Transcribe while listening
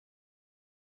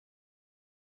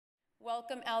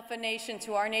Welcome, Alpha Nation,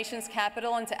 to our nation's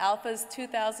capital and to Alpha's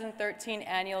 2013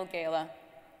 annual gala.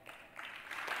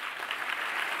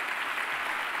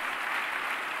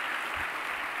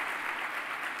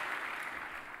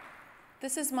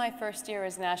 This is my first year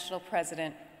as national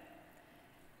president,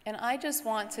 and I just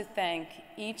want to thank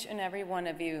each and every one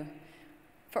of you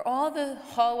for all the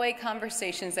hallway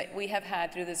conversations that we have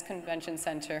had through this convention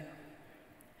center,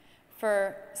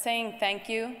 for saying thank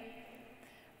you,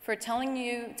 for telling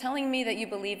me that you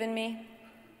believe in me,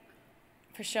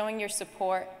 for showing your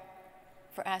support,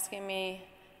 for asking me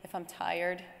if I'm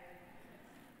tired.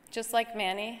 Just like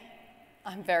Manny,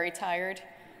 I'm very tired,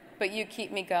 but you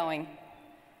keep me going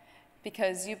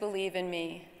because you believe in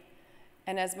me.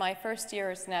 And as my first year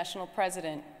as national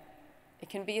president, it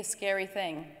can be a scary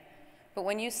thing, but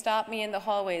when you stop me in the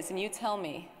hallways and you tell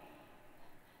me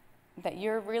that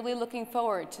you're really looking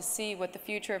forward to see what the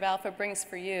future of Alpha brings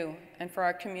for you and for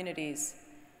our communities,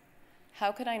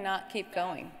 how could I not keep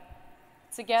going?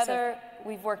 Together,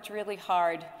 we've worked really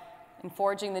hard in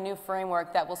forging the new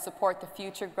framework that will support the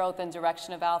future growth and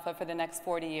direction of Alpha for the next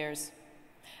 40 years.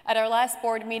 At our last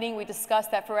board meeting, we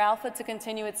discussed that for Alpha to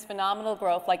continue its phenomenal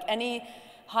growth, like any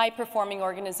high-performing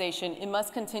organization, it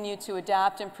must continue to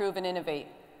adapt, improve, and innovate.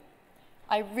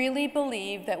 I really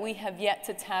believe that we have yet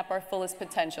to tap our fullest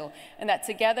potential, and that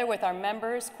together with our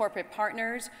members, corporate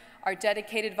partners, our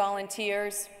dedicated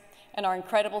volunteers, and our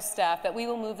incredible staff, that we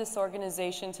will move this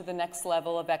organization to the next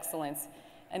level of excellence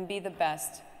and be the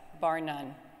best, bar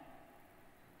none.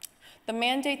 The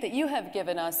mandate that you have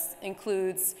given us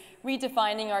includes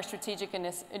redefining our strategic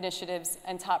initiatives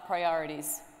and top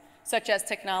priorities, such as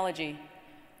technology,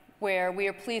 where we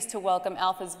are pleased to welcome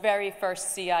Alpha's very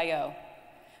first CIO,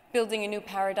 building a new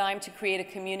paradigm to create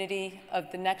a community of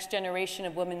the next generation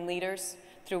of women leaders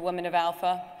through Women of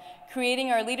Alpha, creating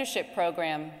our leadership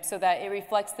program so that it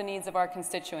reflects the needs of our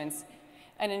constituents,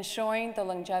 and ensuring the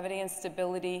longevity and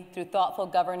stability through thoughtful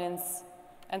governance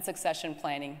and succession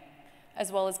planning,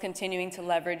 as well as continuing to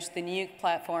leverage the unique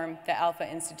platform that Alpha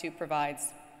Institute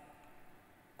provides.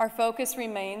 Our focus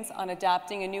remains on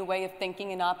adapting a new way of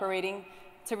thinking and operating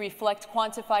to reflect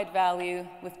quantified value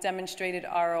with demonstrated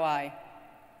ROI,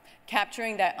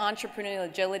 capturing that entrepreneurial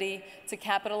agility to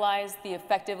capitalize the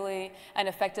effectively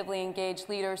engaged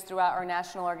leaders throughout our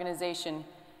national organization,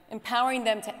 empowering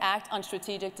them to act on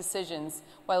strategic decisions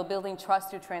while building trust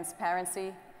through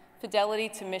transparency, fidelity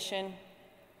to mission,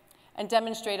 and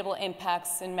demonstrable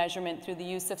impacts and measurement through the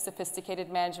use of sophisticated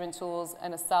management tools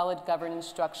and a solid governance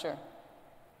structure.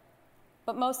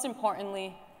 But most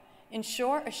importantly,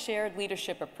 ensure a shared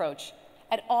leadership approach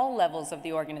at all levels of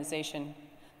the organization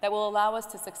that will allow us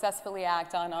to successfully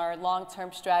act on our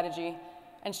long-term strategy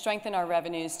and strengthen our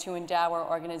revenues to endow our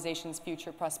organization's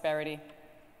future prosperity.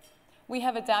 We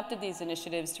have adapted these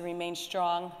initiatives to remain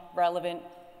strong, relevant,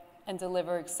 and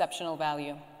deliver exceptional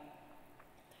value.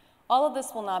 All of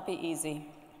this will not be easy,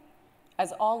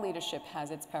 as all leadership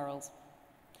has its perils.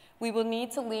 We will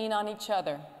need to lean on each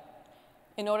other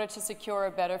in order to secure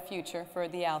a better future for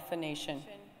the Alpha Nation.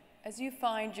 As you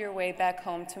find your way back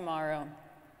home tomorrow,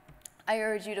 I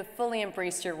urge you to fully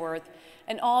embrace your worth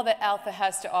and all that Alpha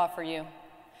has to offer you.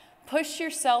 Push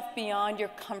yourself beyond your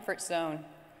comfort zone.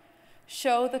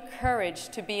 Show the courage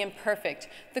to be imperfect,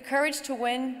 the courage to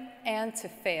win and to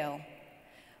fail.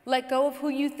 Let go of who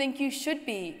you think you should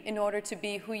be in order to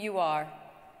be who you are.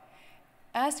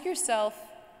 Ask yourself,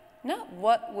 not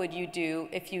what would you do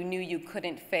if you knew you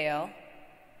couldn't fail,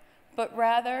 but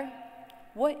rather,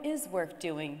 what is worth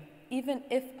doing, even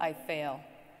if I fail?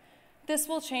 This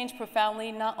will change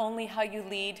profoundly not only how you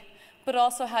lead, but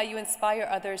also how you inspire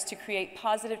others to create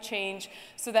positive change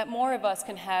so that more of us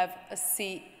can have a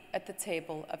seat at the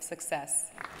table of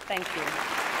success. Thank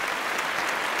you.